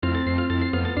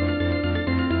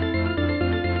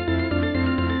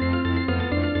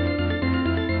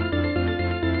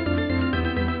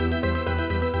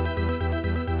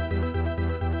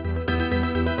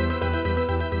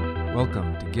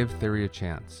Give Theory a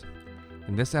Chance.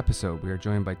 In this episode, we are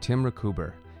joined by Tim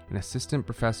Rickuber, an assistant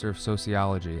professor of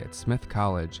sociology at Smith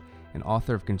College and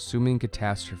author of Consuming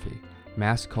Catastrophe: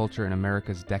 Mass Culture in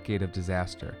America's Decade of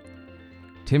Disaster.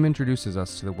 Tim introduces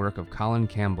us to the work of Colin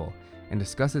Campbell and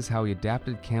discusses how he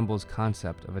adapted Campbell's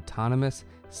concept of autonomous,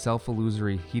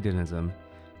 self-illusory hedonism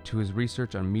to his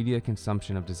research on media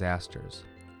consumption of disasters.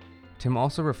 Tim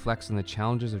also reflects on the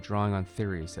challenges of drawing on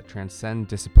theories that transcend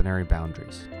disciplinary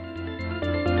boundaries.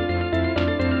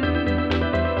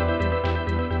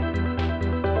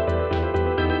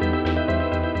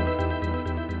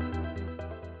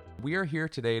 We are here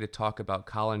today to talk about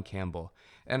Colin Campbell,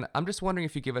 and I'm just wondering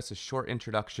if you give us a short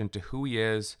introduction to who he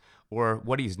is or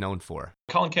what he's known for.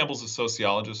 Colin Campbell's a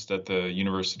sociologist at the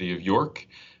University of York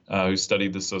who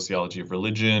studied the sociology of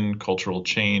religion, cultural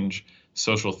change,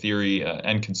 social theory,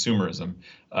 and consumerism.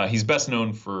 He's best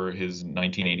known for his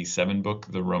 1987 book,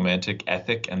 The Romantic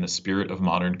Ethic and the Spirit of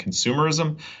Modern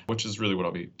Consumerism, which is really what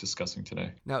I'll be discussing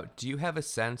today. Now, do you have a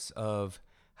sense of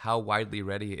how widely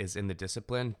read he is in the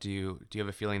discipline? Do you have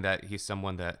a feeling that he's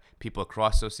someone that people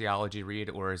across sociology read,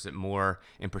 or is it more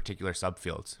in particular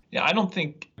subfields? Yeah, I don't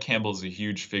think Campbell's a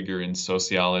huge figure in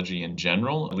sociology in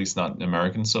general, at least not in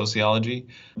American sociology.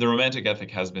 The Romantic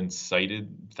Ethic has been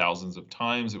cited thousands of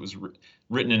times. It was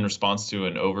written in response to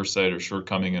an oversight or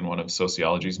shortcoming in one of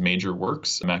sociology's major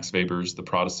works, Max Weber's The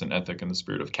Protestant Ethic and the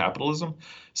Spirit of Capitalism.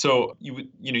 So you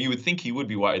would think he would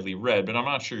be widely read, but I'm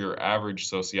not sure your average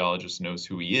sociologist knows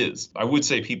who he is. I would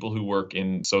say people who work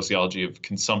in sociology of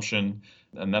consumption,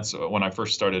 and that's when I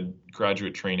first started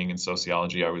graduate training in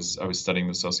sociology, I was studying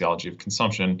the sociology of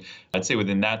consumption. I'd say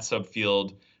within that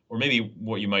subfield, or maybe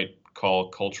what you might call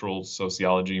cultural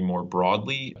sociology more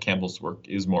broadly, Campbell's work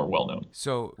is more well-known.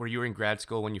 So were you in grad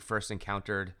school when you first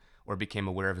encountered or became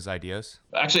aware of his ideas?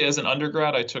 Actually, as an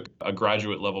undergrad, I took a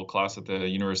graduate level class at the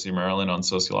University of Maryland on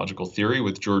sociological theory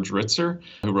with George Ritzer,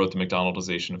 who wrote The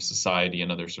McDonaldization of Society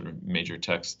and other sort of major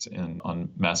texts on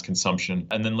mass consumption.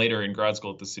 And then later in grad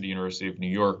school at the City University of New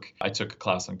York, I took a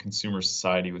class on consumer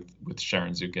society with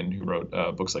Sharon Zukin, who wrote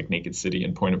books like Naked City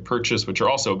and Point of Purchase, which are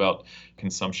also about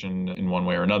consumption in one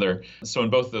way or another. So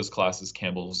in both of those classes,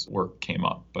 Campbell's work came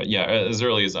up. But yeah, as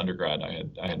early as undergrad,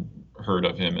 I had heard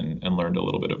of him and learned a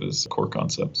little bit of his core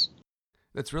concepts.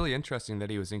 That's really interesting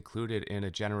that he was included in a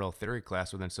general theory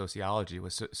class within sociology.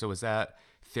 So was that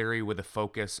theory with a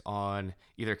focus on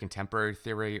either contemporary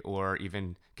theory or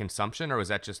even consumption, or was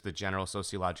that just the general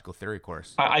sociological theory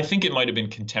course? I think it might have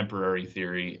been contemporary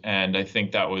theory, and I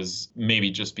think that was maybe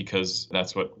just because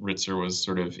that's what Ritzer was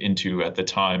sort of into at the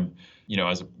time.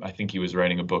 I think he was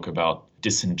writing a book about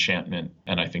disenchantment,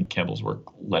 and I think Campbell's work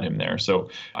led him there. So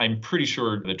I'm pretty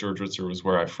sure that George Ritzer was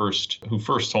who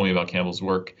first told me about Campbell's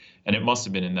work, and it must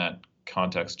have been in that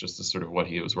context, just as sort of what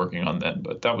he was working on then.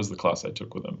 But that was the class I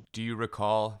took with him. Do you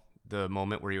recall the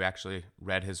moment where you actually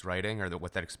read his writing, or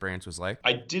what that experience was like?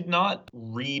 I did not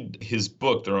read his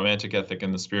book, The Romantic Ethic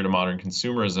and the Spirit of Modern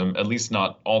Consumerism, at least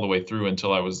not all the way through,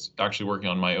 until I was actually working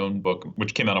on my own book,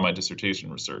 which came out of my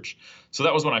dissertation research. So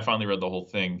that was when I finally read the whole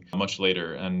thing much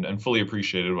later and fully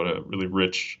appreciated what a really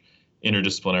rich,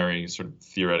 interdisciplinary, sort of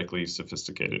theoretically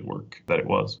sophisticated work that it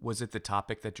was. Was it the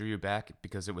topic that drew you back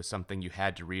because it was something you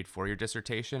had to read for your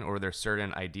dissertation, or were there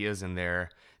certain ideas in there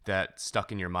that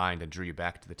stuck in your mind and drew you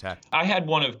back to the text? I had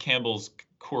one of Campbell's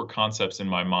core concepts in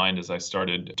my mind as I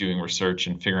started doing research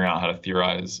and figuring out how to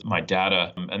theorize my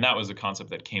data. And that was a concept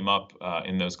that came up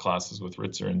in those classes with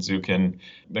Ritzer and Zukin.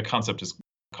 The concept is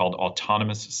called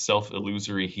autonomous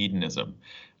self-illusory hedonism.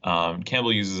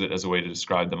 Campbell uses it as a way to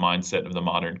describe the mindset of the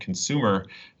modern consumer,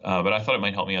 but I thought it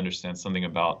might help me understand something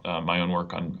about my own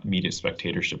work on media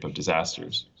spectatorship of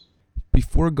disasters.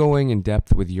 Before going in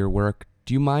depth with your work,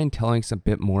 do you mind telling us a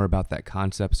bit more about that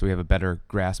concept so we have a better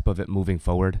grasp of it moving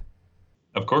forward?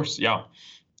 Of course, yeah.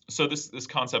 So this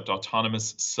concept,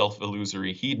 autonomous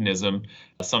self-illusory hedonism,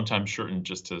 sometimes shortened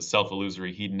just to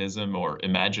self-illusory hedonism or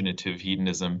imaginative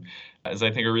hedonism, is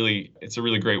I think it's a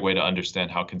really great way to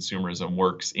understand how consumerism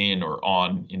works in or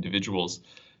on individuals.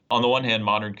 On the one hand,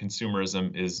 modern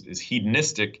consumerism is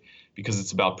hedonistic because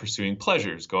it's about pursuing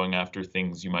pleasures, going after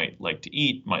things you might like to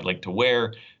eat, might like to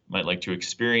wear, might like to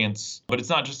experience. But it's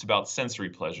not just about sensory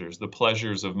pleasures. The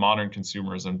pleasures of modern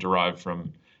consumerism derive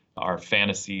from our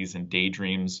fantasies and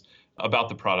daydreams about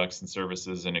the products and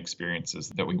services and experiences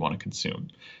that we want to consume.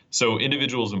 So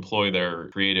individuals employ their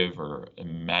creative or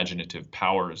imaginative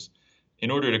powers in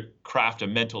order to craft a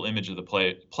mental image of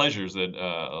the pleasures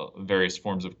that various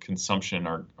forms of consumption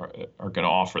are going to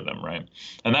offer them, right?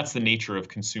 And that's the nature of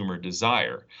consumer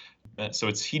desire. So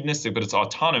it's hedonistic, but it's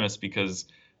autonomous because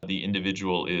The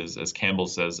individual is, as Campbell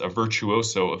says, a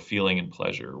virtuoso of feeling and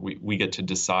pleasure. We get to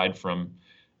decide from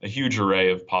a huge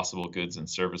array of possible goods and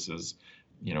services,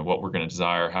 what we're going to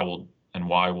desire, how we'll and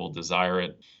why we'll desire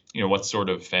it, what sort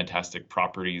of fantastic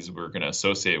properties we're going to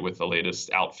associate with the latest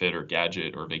outfit or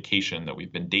gadget or vacation that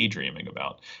we've been daydreaming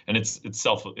about. And it's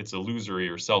illusory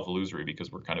or self-illusory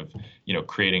because we're kind of,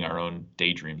 creating our own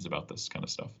daydreams about this kind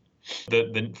of stuff.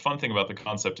 The fun thing about the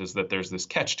concept is that there's this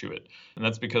catch to it. And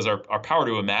that's because our power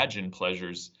to imagine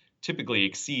pleasures typically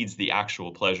exceeds the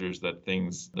actual pleasures that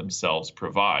things themselves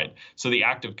provide. So the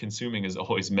act of consuming is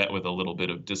always met with a little bit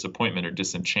of disappointment or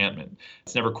disenchantment.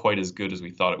 It's never quite as good as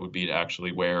we thought it would be to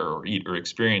actually wear or eat or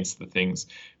experience the things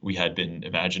we had been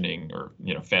imagining or,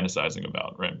 fantasizing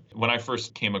about, right? When I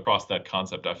first came across that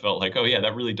concept, I felt like, oh yeah,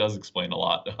 that really does explain a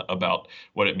lot about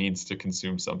what it means to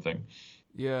consume something.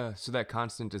 Yeah, so that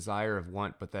constant desire of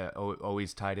want, but that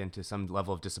always tied into some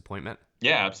level of disappointment.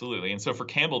 Yeah, absolutely. And so for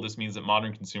Campbell, this means that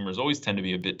modern consumers always tend to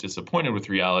be a bit disappointed with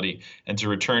reality and to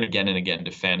return again and again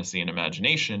to fantasy and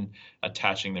imagination,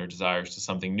 attaching their desires to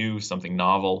something new, something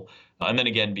novel, and then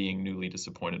again being newly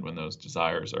disappointed when those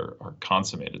desires are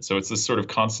consummated. So it's this sort of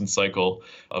constant cycle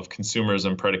of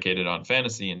consumerism predicated on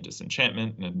fantasy and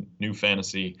disenchantment and new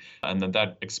fantasy. And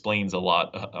that explains a lot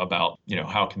about,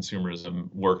 how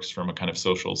consumerism works from a kind of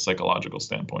social psychological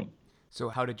standpoint. So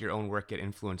how did your own work get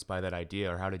influenced by that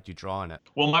idea, or how did you draw on it?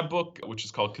 Well, my book, which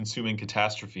is called Consuming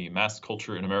Catastrophe, Mass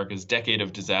Culture in America's Decade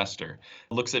of Disaster,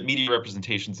 looks at media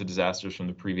representations of disasters from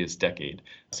the previous decade: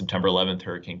 September 11th,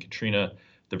 Hurricane Katrina,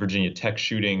 the Virginia Tech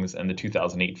shootings, and the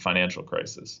 2008 financial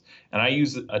crisis. And I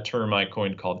use a term I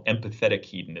coined called empathetic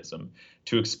hedonism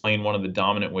to explain one of the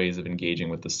dominant ways of engaging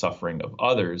with the suffering of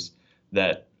others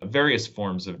that various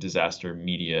forms of disaster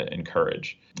media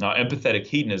encourage. Now, empathetic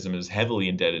hedonism is heavily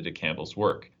indebted to Campbell's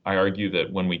work. I argue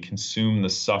that when we consume the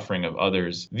suffering of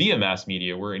others via mass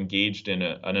media, we're engaged in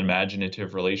an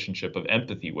imaginative relationship of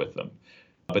empathy with them.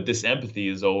 But this empathy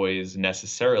is always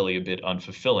necessarily a bit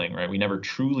unfulfilling, right? We never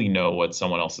truly know what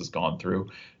someone else has gone through.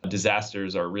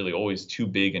 Disasters are really always too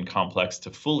big and complex to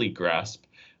fully grasp.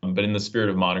 But in the spirit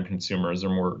of modern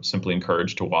consumerism, we're simply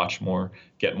encouraged to watch more,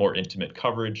 get more intimate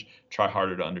coverage, try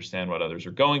harder to understand what others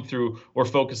are going through, or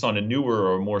focus on a newer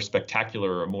or more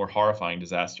spectacular or more horrifying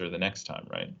disaster the next time,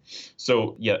 right?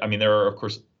 So, yeah, I mean, there are, of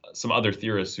course, some other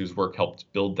theorists whose work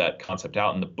helped build that concept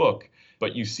out in the book.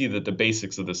 But you see that the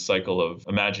basics of this cycle of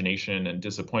imagination and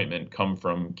disappointment come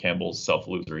from Campbell's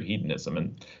self-illusory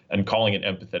hedonism, and calling it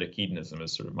empathetic hedonism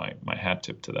is sort of my hat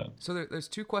tip to that. So there's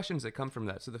two questions that come from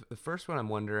that. So the first one I'm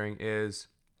wondering is,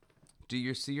 do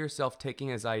you see yourself taking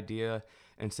his idea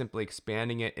and simply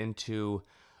expanding it into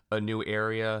a new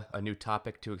area, a new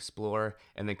topic to explore,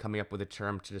 and then coming up with a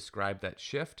term to describe that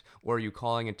shift? Or are you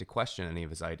calling into question any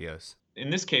of his ideas? In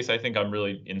this case, I think I'm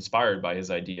really inspired by his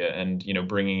idea and,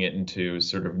 bringing it into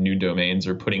sort of new domains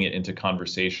or putting it into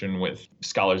conversation with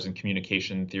scholars in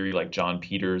communication theory like John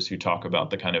Peters, who talk about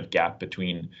the kind of gap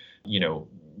between,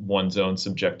 one's own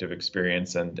subjective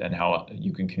experience and how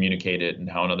you can communicate it and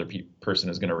how another person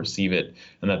is going to receive it,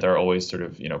 and that there are always sort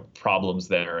of, problems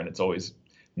there, and it's always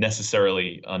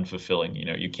necessarily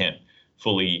unfulfilling. You can't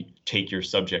fully take your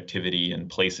subjectivity and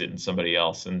place it in somebody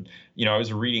else. And, I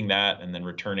was reading that and then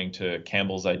returning to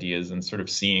Campbell's ideas and sort of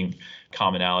seeing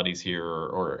commonalities here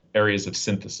or areas of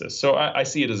synthesis. So I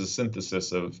see it as a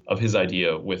synthesis of his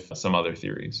idea with some other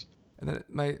theories. And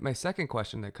then my second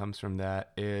question that comes from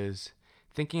that is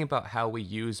thinking about how we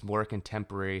use more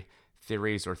contemporary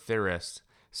theories or theorists.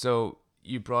 So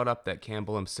you brought up that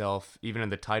Campbell himself, even in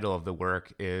the title of the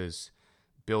work, is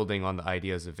building on the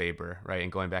ideas of Weber, right?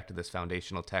 And going back to this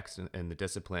foundational text in the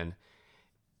discipline.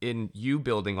 In you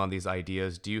building on these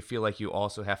ideas, do you feel like you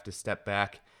also have to step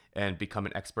back and become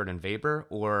an expert in Weber?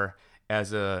 Or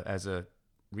as a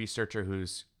researcher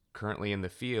who's currently in the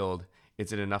field,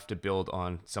 is it enough to build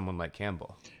on someone like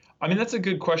Campbell? I mean, that's a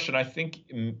good question. I think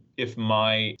if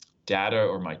my data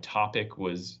or my topic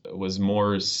was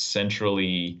more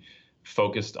centrally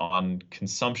focused on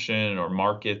consumption or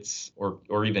markets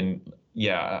or even,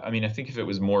 yeah, I mean, I think if it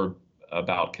was more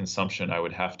about consumption, I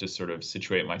would have to sort of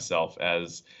situate myself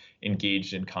as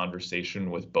engaged in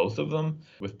conversation with both of them,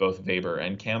 with both Weber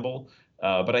and Campbell.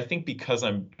 But I think because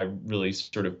I really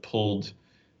sort of pulled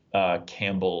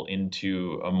Campbell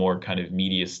into a more kind of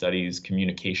media studies,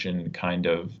 communication kind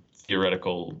of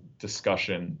theoretical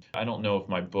discussion. I don't know if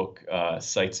my book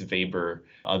cites Weber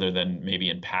other than maybe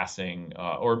in passing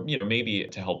or maybe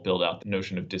to help build out the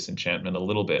notion of disenchantment a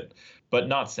little bit, but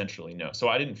not centrally, no. So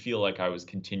I didn't feel like I was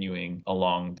continuing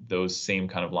along those same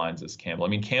kind of lines as Campbell. I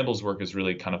mean, Campbell's work is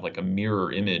really kind of like a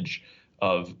mirror image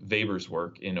of Weber's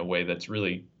work in a way that's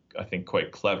really I think,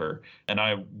 quite clever. And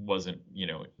I wasn't,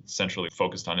 centrally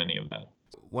focused on any of that.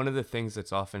 One of the things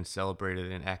that's often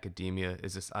celebrated in academia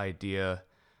is this idea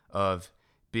of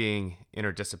being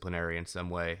interdisciplinary in some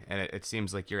way. And it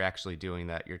seems like you're actually doing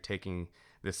that. You're taking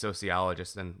the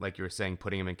sociologist and, like you were saying,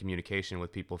 putting them in communication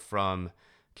with people from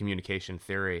communication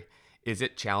theory. Is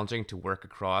it challenging to work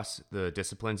across the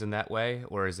disciplines in that way,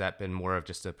 or has that been more of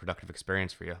just a productive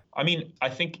experience for you? I mean, I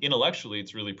think intellectually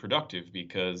it's really productive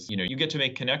because, you get to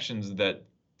make connections that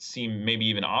seem maybe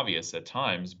even obvious at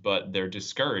times, but they're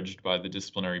discouraged by the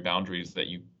disciplinary boundaries that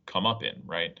you come up in,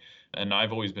 right? And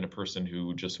I've always been a person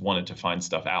who just wanted to find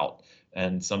stuff out.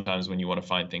 And sometimes when you want to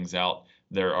find things out,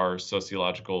 there are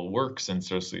sociological works and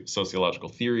sociological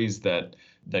theories that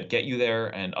get you there,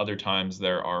 and other times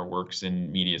there are works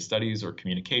in media studies or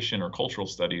communication or cultural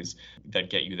studies that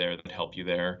get you there, that help you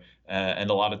there. And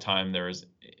a lot of time there is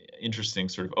interesting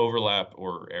sort of overlap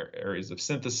or areas of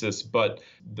synthesis, but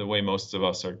the way most of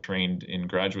us are trained in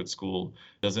graduate school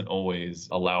doesn't always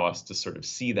allow us to sort of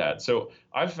see that. So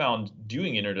I've found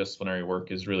doing interdisciplinary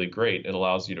work is really great. It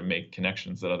allows you to make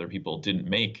connections that other people didn't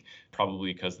make,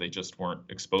 probably because they just weren't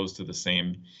exposed to the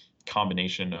same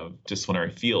combination of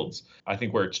disciplinary fields. I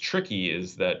think where it's tricky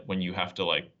is that when you have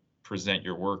to present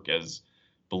your work as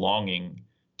belonging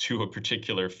to a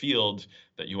particular field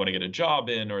that you want to get a job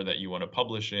in or that you want to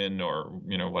publish in or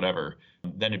whatever,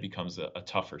 then it becomes a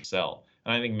tougher sell.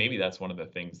 And I think maybe that's one of the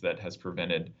things that has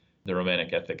prevented the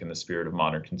Romantic ethic and the spirit of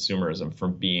modern consumerism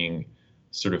from being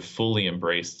sort of fully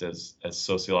embraced as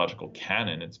sociological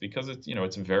canon. It's because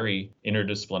it's very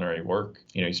interdisciplinary work.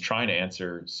 He's trying to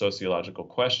answer sociological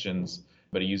questions,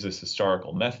 but he uses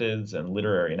historical methods and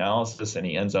literary analysis, and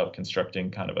he ends up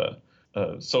constructing kind of a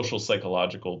social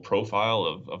psychological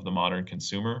profile of the modern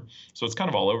consumer. So it's kind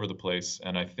of all over the place.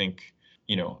 And I think,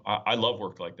 I love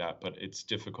work like that, but it's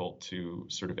difficult to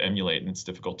sort of emulate and it's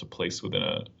difficult to place within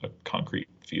a concrete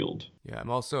field. Yeah, I'm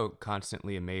also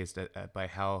constantly amazed by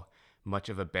how much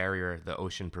of a barrier the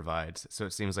ocean provides. So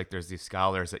it seems like there's these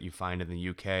scholars that you find in the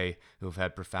UK who've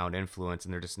had profound influence,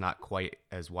 and they're just not quite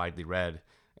as widely read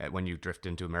when you drift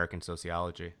into American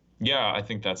sociology. Yeah, I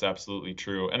think that's absolutely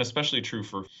true, and especially true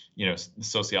for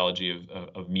sociology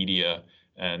of media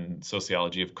and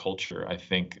sociology of culture. I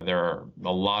think there are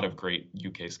a lot of great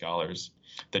UK scholars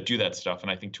that do that stuff,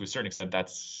 and I think to a certain extent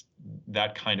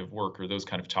that kind of work or those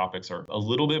kind of topics are a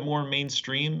little bit more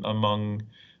mainstream among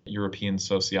European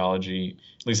sociology.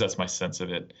 At least that's my sense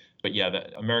of it. But yeah,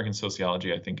 that American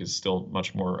sociology I think is still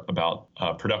much more about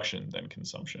production than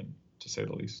consumption, to say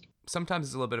the least. Sometimes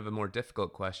it's a little bit of a more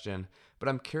difficult question, but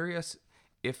I'm curious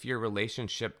if your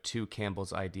relationship to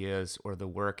Campbell's ideas or the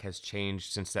work has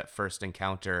changed since that first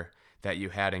encounter that you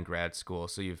had in grad school.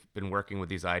 So you've been working with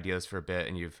these ideas for a bit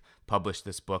and you've published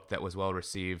this book that was well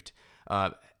received.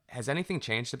 Has anything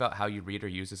changed about how you read or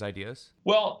use his ideas?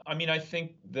 Well, I mean, I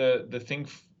think the thing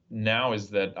now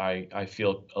is that I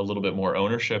feel a little bit more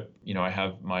ownership. I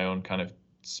have my own kind of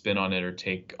spin on it or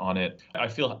take on it. I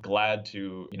feel glad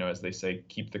to, as they say,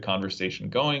 keep the conversation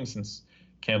going, since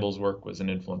Campbell's work was an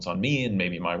influence on me and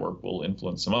maybe my work will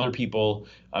influence some other people.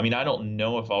 I mean, I don't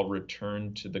know if I'll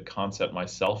return to the concept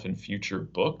myself in future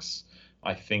books.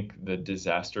 I think the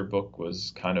disaster book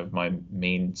was kind of my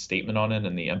main statement on it,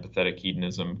 and the empathetic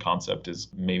hedonism concept is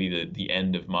maybe the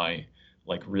end of my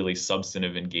really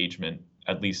substantive engagement,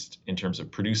 at least in terms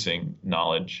of producing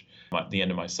knowledge, the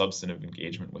end of my substantive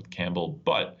engagement with Campbell.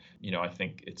 But, I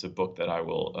think it's a book that I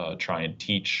will try and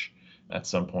teach at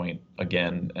some point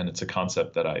again. And it's a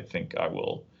concept that I think I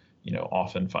will,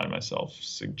 often find myself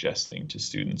suggesting to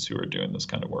students who are doing this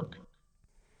kind of work.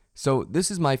 So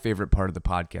this is my favorite part of the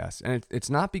podcast, and it's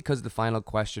not because the final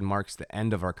question marks the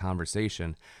end of our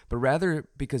conversation, but rather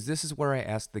because this is where I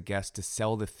ask the guest to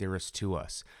sell the theorist to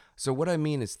us. So what I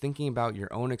mean is thinking about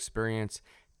your own experience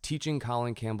teaching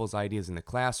Colin Campbell's ideas in the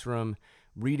classroom,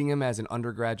 reading him as an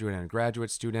undergraduate and a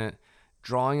graduate student,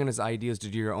 drawing on his ideas to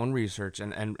do your own research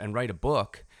and write a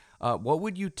book. What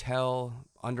would you tell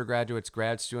undergraduates,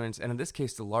 grad students, and in this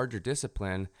case, the larger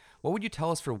discipline, what would you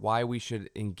tell us for why we should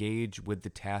engage with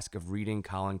the task of reading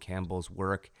Colin Campbell's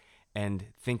work and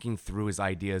thinking through his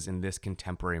ideas in this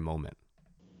contemporary moment?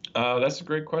 That's a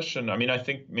great question. I mean, I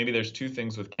think maybe there's two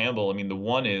things with Campbell. I mean, the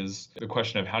one is the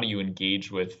question of how do you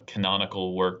engage with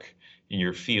canonical work in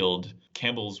your field.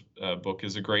 Campbell's book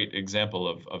is a great example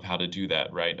of how to do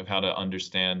that, right? Of how to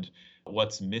understand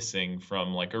what's missing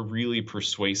from a really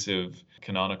persuasive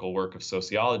canonical work of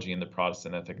sociology in the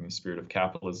Protestant ethic and the spirit of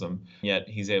capitalism. Yet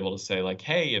he's able to say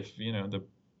hey, if the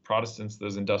Protestants,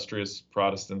 those industrious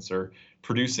Protestants, are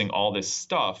producing all this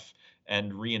stuff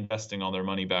and reinvesting all their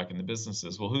money back in the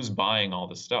businesses. Well, who's buying all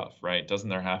the stuff, right? Doesn't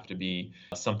there have to be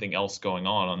something else going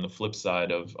on the flip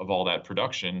side of all that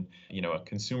production, a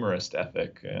consumerist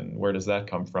ethic? And where does that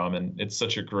come from? And it's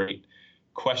such a great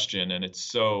question, and it's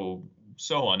so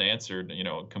unanswered,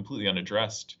 completely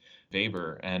unaddressed,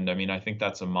 Weber. And I mean, I think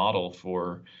that's a model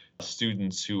for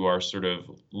students who are sort of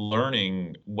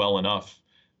learning well enough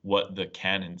what the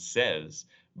canon says,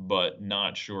 but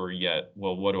not sure yet,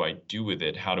 well, what do I do with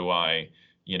it? How do I,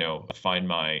 find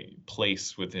my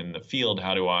place within the field?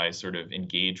 How do I sort of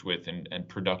engage with and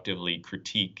productively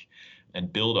critique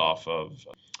and build off of,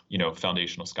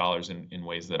 foundational scholars in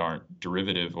ways that aren't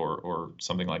derivative or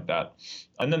something like that?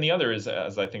 And then the other is,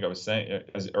 as I think I was saying,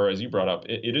 as you brought up,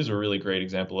 it is a really great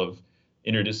example of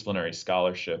interdisciplinary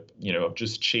scholarship, of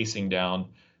just chasing down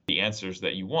the answers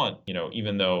that you want,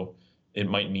 even though it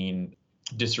might mean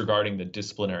disregarding the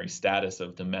disciplinary status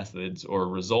of the methods or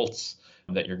results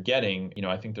that you're getting.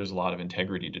 I think there's a lot of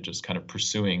integrity to just kind of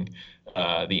pursuing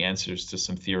the answers to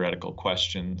some theoretical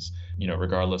questions,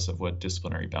 regardless of what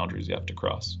disciplinary boundaries you have to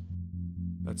cross.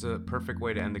 That's a perfect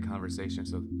way to end the conversation.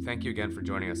 So thank you again for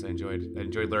joining us. I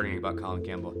enjoyed learning about Colin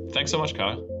Campbell. Thanks so much,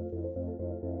 Kyle.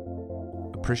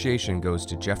 Appreciation goes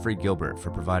to Jeffrey Gilbert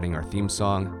for providing our theme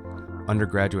song,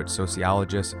 undergraduate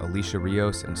sociologists Alicia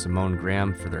Rios and Simone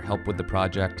Graham for their help with the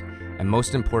project, and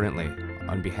most importantly,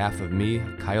 on behalf of me,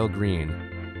 Kyle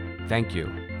Green, thank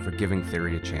you for giving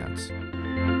theory a chance.